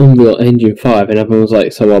the Unreal Engine 5, and everyone was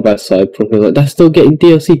like, "So what about Cyberpunk?" I was like, "That's still getting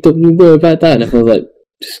DLC. Don't you worry about that." And everyone was like,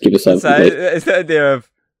 "Just give us something." So it's the idea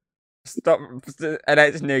of stop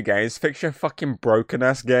announce new games, fix your fucking broken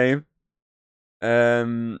ass game.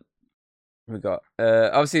 We got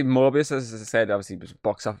obviously Morbius, as I said, obviously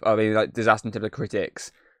box off. I mean, like disaster to the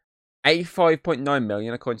critics. 85.9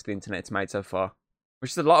 million according to the internet it's made so far, which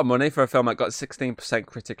is a lot of money for a film that got 16%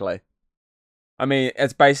 critically. I mean,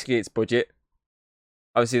 it's basically its budget.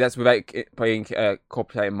 Obviously, that's without paying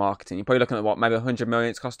corporate marketing. You're probably looking at what, maybe 100 million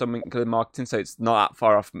it's cost them including marketing, so it's not that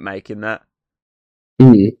far off making that.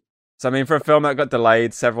 Mm. So I mean, for a film that got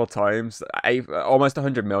delayed several times, almost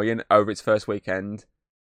 100 million over its first weekend,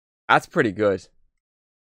 that's pretty good.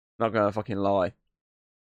 Not gonna fucking lie.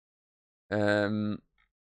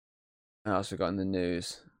 What else we got in the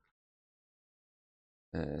news?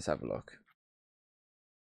 Let's have a look.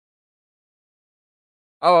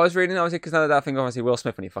 Oh, I was reading obviously because now that thing obviously Will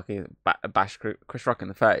Smith when he fucking bashed Chris Rock in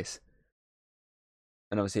the face,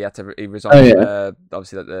 and obviously he resigned. Oh, yeah.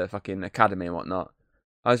 Obviously like the fucking academy and whatnot.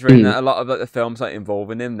 I was reading that a lot of like the films like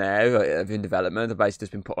involving him now like, in development have basically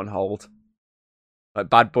just been put on hold.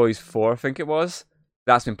 Like Bad Boys 4, I think it was.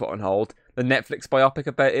 That's been put on hold. The Netflix biopic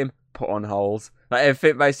about him put on hold. Like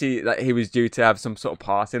everything basically that he was due to have some sort of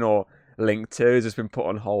part in or link to has just been put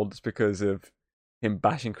on hold just because of him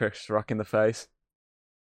bashing Chris Rock in the face.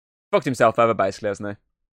 Fucked himself over basically, hasn't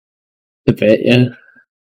he? A bit, yeah.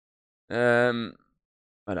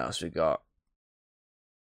 What else we got?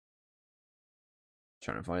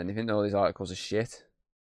 Trying to find anything. All these articles are shit.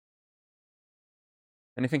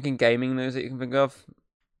 Anything in gaming news that you can think of?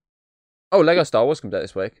 Oh, Lego Star Wars comes out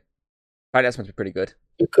this week. Apparently that's meant to be pretty good.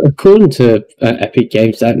 According to Epic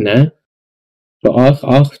Games out now, but I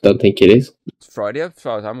don't think it is. It's Friday, as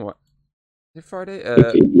far as I'm aware. Is it Friday?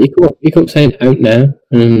 You kept saying out now,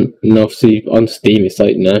 and obviously on Steam it's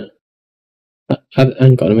like no.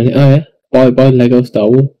 Hang on a minute. Oh yeah, buy Lego Star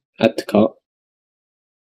Wars. Add to cart.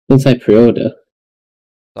 Doesn't say pre-order.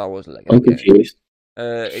 Star Wars Lego. I'm confused.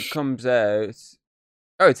 It comes out.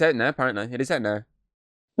 Oh, it's out now. Apparently, it is out now.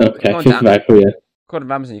 Okay, 5th of April. Yeah. According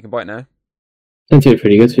to Amazon, you can buy it now. Sounds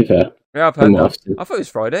pretty good, to be fair. Yeah, I've heard that. I thought it was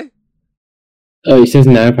Friday. Oh, it says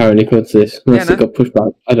now apparently according to this. Unless it got pushed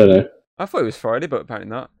back. I don't know. I thought it was Friday, but apparently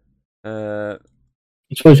not. I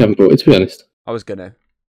suppose you haven't bought it, to be honest. I was gonna.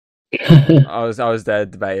 I was there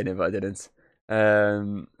debating it, but I didn't.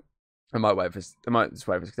 I might just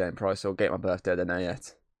wait for the getting price or get my birthday. I don't know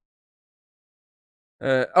yet.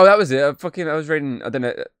 Oh, that was it. I was reading. I don't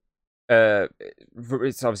know.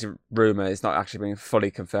 It's obviously rumor. It's not actually being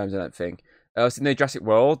fully confirmed. I don't think. I was in the Jurassic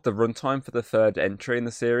World. The runtime for the third entry in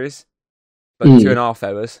the series, but 2.5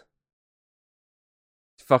 hours.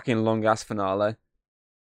 It's fucking long ass finale.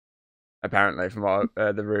 Apparently, from what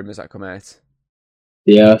the rumors that come out.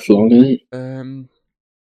 Yeah, it's long, isn't it?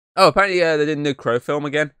 Oh, apparently, they did a new Crow film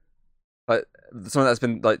again. Like something that's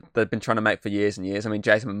been like they've been trying to make for years and years. I mean,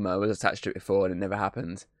 Jason Momoa was attached to it before, and it never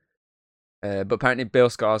happened. But apparently, Bill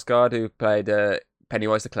Skarsgård, who played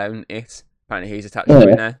Pennywise the Clown, apparently he's attached to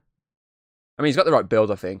it now. I mean, he's got the right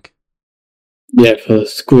build, I think. Yeah, for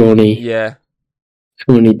scrawny. Yeah.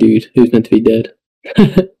 Scrawny dude who's meant to be dead.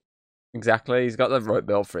 Exactly, he's got the right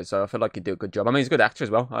build for it, so I feel like he'd do a good job. I mean, he's a good actor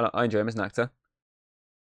as well. I enjoy him as an actor.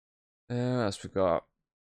 What else we got?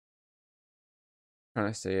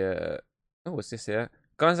 Trying to see. Oh, what's this here?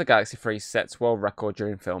 Guardians of the Galaxy 3 sets world record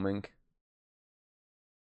during filming.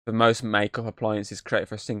 The most makeup appliances created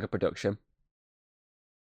for a single production.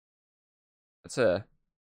 That's a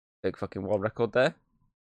big fucking world record there.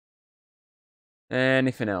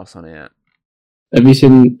 Anything else on it? Have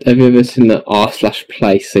you ever seen the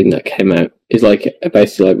r/play thing that came out? It's like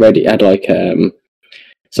basically like Reddit had like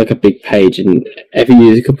it's like a big page, and every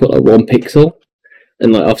user could put like 1 pixel,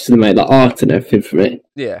 and like obviously they made like art and everything from it.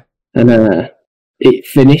 Yeah. And it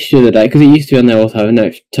finished the other day because it used to be on there all the time, and now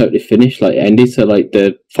it's totally finished. Like it ended, so like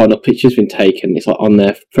the final picture's been taken. It's like on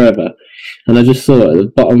there forever. And I just saw at the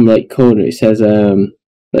bottom right corner it says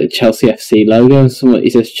like Chelsea FC logo, and someone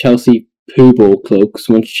it says Chelsea Poo Ball Club.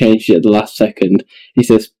 Someone changed it at the last second. It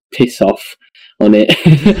says piss off on it,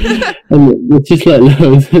 and there's just like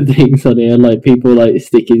loads of things on here, like people like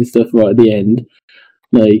sticking stuff right at the end.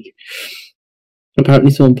 Like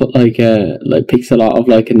apparently someone put like pixel art of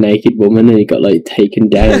like a naked woman, and it got like taken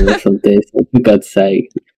down or something. So, for God's sake!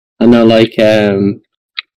 And now like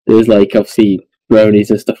there's like obviously bronies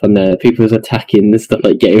and stuff on there. People was attacking and stuff,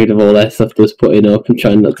 like getting rid of all their stuff that was putting up and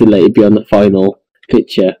trying not to let it be on the final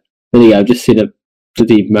picture. But yeah, I've just seen a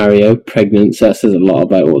bloody Mario pregnant, so that says a lot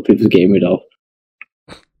about what people are getting rid of.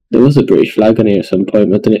 There was a British flag on here at some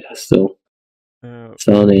point, but I don't know if that's still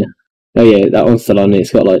on here. Oh yeah, that one's still on here.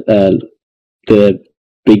 It's got like the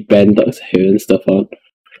Big Ben, Doctor Who and stuff on.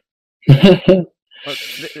 Well,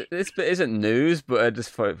 this bit isn't news, but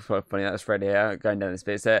just funny that it's read here, going down this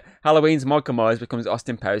bit. It's Halloween's Michael Myers becomes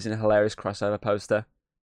Austin Powers in a hilarious crossover poster.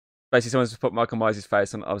 Basically, someone's put Michael Myers'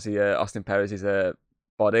 face on, obviously, Austin Powers'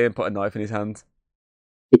 body and put a knife in his hand.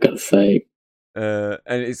 For God's sake. And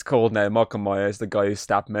it's called now Michael Myers, the guy who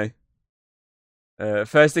stabbed me.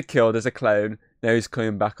 First he killed as a clown, now he's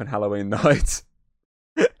coming back on Halloween night.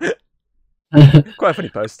 Quite a funny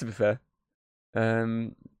post, to be fair.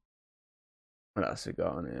 What else we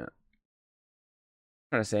got on here?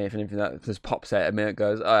 I'm trying to say anything that just pops out at me and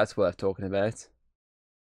goes, oh, that's worth talking about.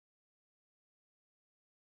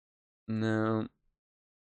 No.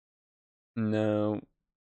 No.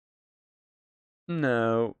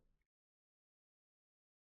 No.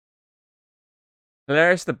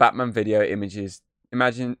 Hilarious, the Batman video images.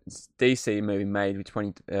 Imagine DC movie made with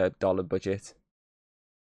 $20 budget.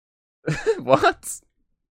 What?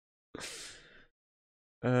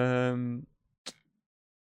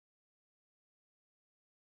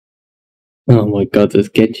 Oh my God, there's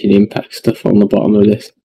Genshin Impact stuff on the bottom of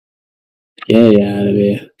this. Yeah, out of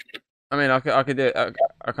here. I mean, I could do.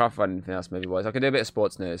 I can't find anything else movie wise. I could do a bit of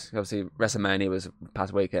sports news. Obviously, WrestleMania was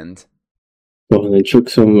past weekend. Well, then chuck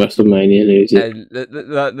some WrestleMania news.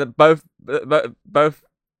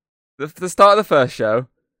 The start of the first show,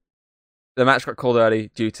 the match got called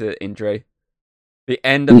early due to injury. The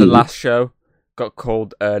end of the last show got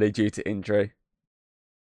called early due to injury.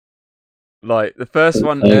 Like the first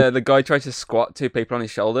one, the guy tried to squat 2 people on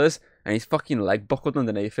his shoulders, and his fucking leg buckled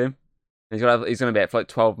underneath him. And he's gonna be out for like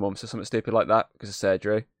 12 months or something stupid like that because of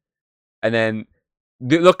surgery. And then,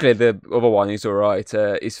 luckily, the other one he's alright.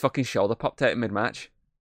 His fucking shoulder popped out in mid-match.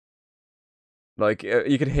 Like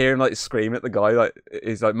you could hear him like screaming at the guy, like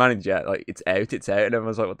he's like, "Manager, like it's out," and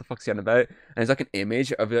everyone's like, "What the fuck's he on about?" And there's like an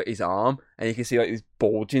image of like, his arm, and you can see like this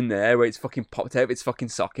bulge in there where it's fucking popped out of its fucking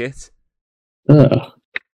socket. Oh.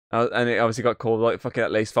 And it obviously got called like fucking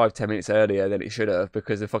at least 5-10 minutes earlier than it should have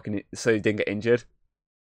because so he didn't get injured.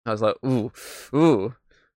 I was like, ooh.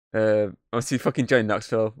 Obviously fucking Johnny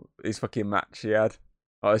Knoxville, his fucking match he had.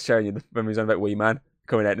 I was showing you when he was on about Wee Man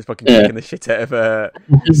coming out and fucking kicking the shit out of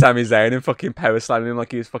Sami Zayn and fucking power slamming him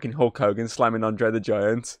like he was fucking Hulk Hogan slamming Andre the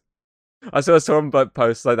Giant. I saw him like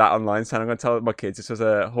post like that online saying I'm gonna tell my kids this was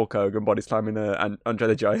a Hulk Hogan body slamming Andre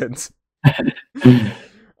the Giant.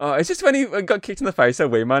 Oh, it's just when he got kicked in the face at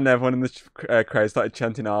Wee Man, everyone in the crowd started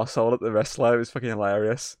chanting arsehole at the wrestler. It was fucking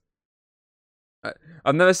hilarious.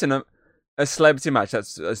 I've never seen a celebrity match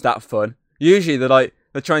that's that fun. Usually they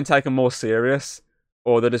try and take them more serious,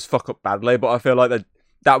 or they just fuck up badly. But I feel like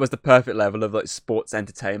that was the perfect level of like sports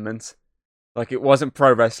entertainment. Like it wasn't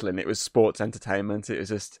pro wrestling; it was sports entertainment. It was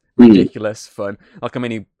just ridiculous fun. Like I mean,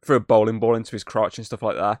 he threw a bowling ball into his crotch and stuff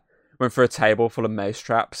like that. Went for a table full of mouse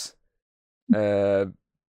traps. What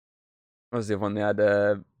was the other one they had?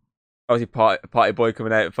 Obviously, party boy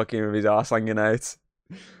coming out fucking with his arse hanging out.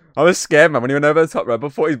 I was scared, man, when he went over the top rope. I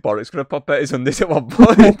thought his bollocks could have popped out his undies at one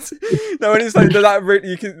point. No, when it's like they're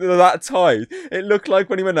that tight. It looked like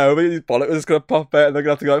when he went over, his bollock was just going to pop out and they're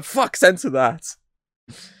going to have to go, fuck, censor that.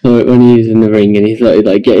 So when he's in the ring and he's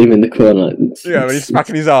like getting him in the corner. Yeah, when he's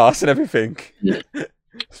smacking his arse and everything. Yeah.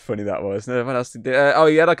 It's funny that was. No, what else did he do? Oh,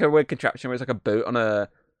 he had like a weird contraption where it's like a boot on a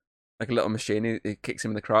little machine. He kicks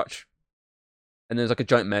him in the crotch. And there's like a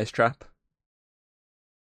giant mouse trap.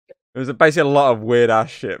 It was basically a lot of weird ass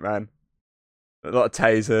shit, man. A lot of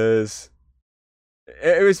tasers.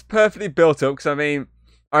 It was perfectly built up because I mean,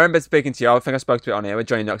 I remember speaking to you. I think I spoke to it on here when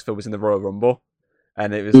Johnny Knoxville was in the Royal Rumble,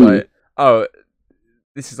 and it was like, oh,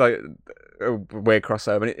 this is like a weird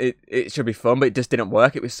crossover. And it should be fun, but it just didn't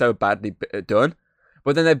work. It was so badly done.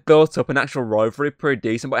 But then they built up an actual rivalry pretty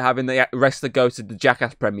decent by having the wrestler go to the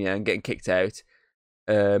Jackass premiere and getting kicked out.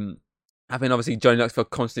 having obviously Johnny Knoxville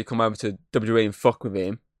constantly come over to WWE and fuck with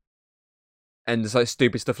him, and just like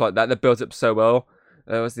stupid stuff like that. They built up so well.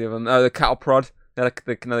 What's the other one? Oh, the cattle prod. They're like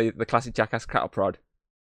the classic Jackass cattle prod.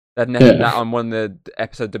 They'd never that on one of the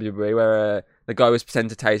episodes of WWE where the guy was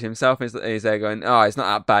pretending to tase himself, and he's there going, "Oh, it's not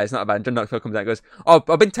that bad. It's not that bad." And John Knoxville comes out and goes, "Oh,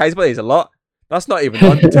 I've been tased by these a lot. That's not even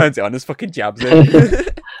on." He turns it on, just fucking jabs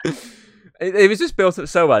it. It was just built up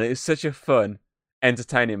so well. It was such a fun,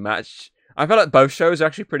 entertaining match. I felt like both shows are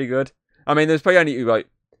actually pretty good. I mean, there's probably only like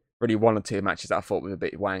really one or two matches that I thought were a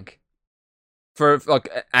bit wank. For like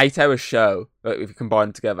an 8-hour show, like, if you combine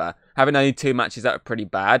them together, having only 2 matches that are pretty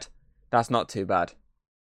bad, that's not too bad.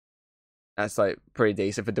 That's like pretty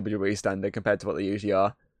decent for WWE standard compared to what they usually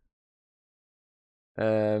are.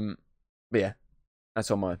 But yeah, that's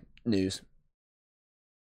all my news.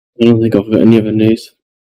 I don't think I've got any other news.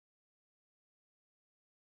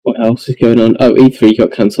 What else is going on? Oh, E3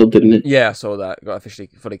 got cancelled, didn't it? Yeah, I saw that. It got officially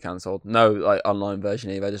fully cancelled. No like online version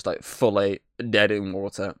either, just like fully dead in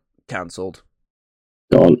water, cancelled.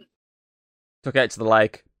 Gone. Took it to the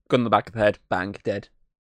lake, gun in the back of the head, bang, dead.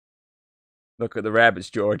 Look at the rabbits,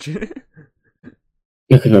 George.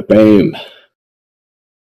 Look at the boom.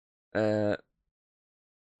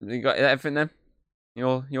 You got everything then?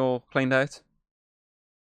 You're cleaned out?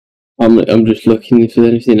 I'm just looking if there's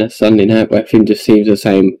anything that's standing out, but everything just seems the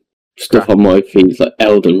same stuff on my feed, like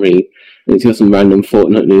Elden Ring, and it's got some random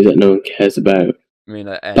Fortnite news that no one cares about. I mean,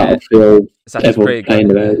 Battlefield, Assassin's everyone's Creed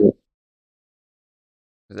playing about it.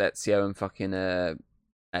 Ezio and fucking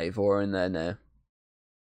Eivor in there now.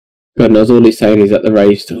 God knows, all he's saying is that they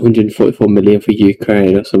raised 144 million for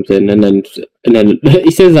Ukraine or something, and then he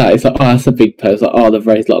says that it's like, oh, that's a big post, like, oh, they've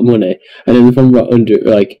raised a lot of money, and then from right under it,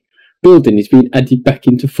 like, building is being added back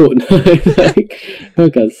into Fortnite. Like, for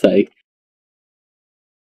God's sake.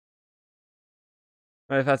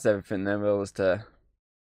 Well, if that's everything, then we'll just I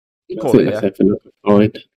call think it. that's everything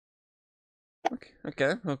fine.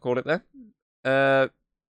 Okay, I'll call it there.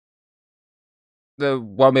 There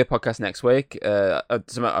won't be a podcast next week.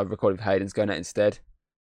 Something I've recorded with Hayden's going out instead.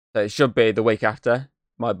 So it should be the week after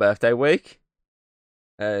my birthday week.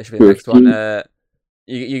 It should be the next one.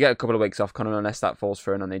 You get a couple of weeks off, Connor, unless that falls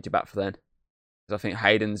through and I need you back for then. Because I think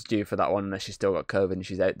Hayden's due for that one unless she's still got COVID and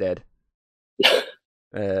she's out dead.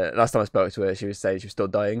 Last time I spoke to her, she was saying she was still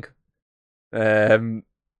dying. But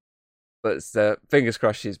fingers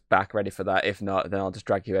crossed she's back ready for that. If not, then I'll just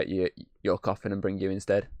drag you out your coffin and bring you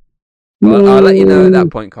instead. I'll let you know at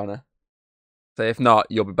that point, Connor. So if not,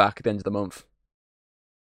 you'll be back at the end of the month.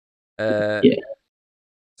 Yeah.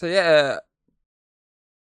 So yeah,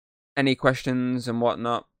 any questions and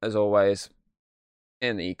whatnot, as always,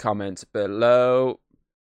 in the comments below.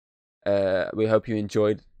 We hope you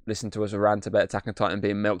enjoyed listening to us rant about Attack on Titan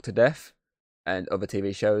being milked to death and other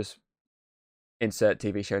TV shows. Insert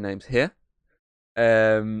TV show names here.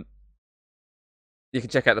 You can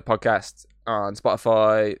check out the podcast on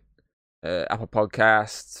Spotify, Apple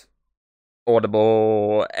Podcasts,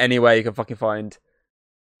 Audible, anywhere you can fucking find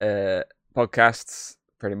podcasts,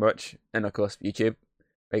 pretty much. And of course, YouTube,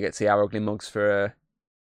 where you get to see our ugly mugs for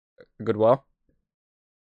a good while.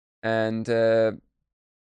 And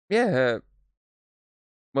yeah,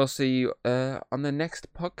 we'll see you on the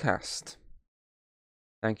next podcast.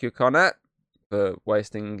 Thank you, Connor, for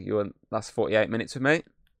wasting your last 48 minutes with me.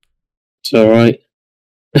 It's alright.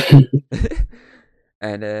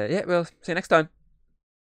 And yeah, we'll see you next time.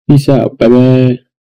 Peace out. Bye bye.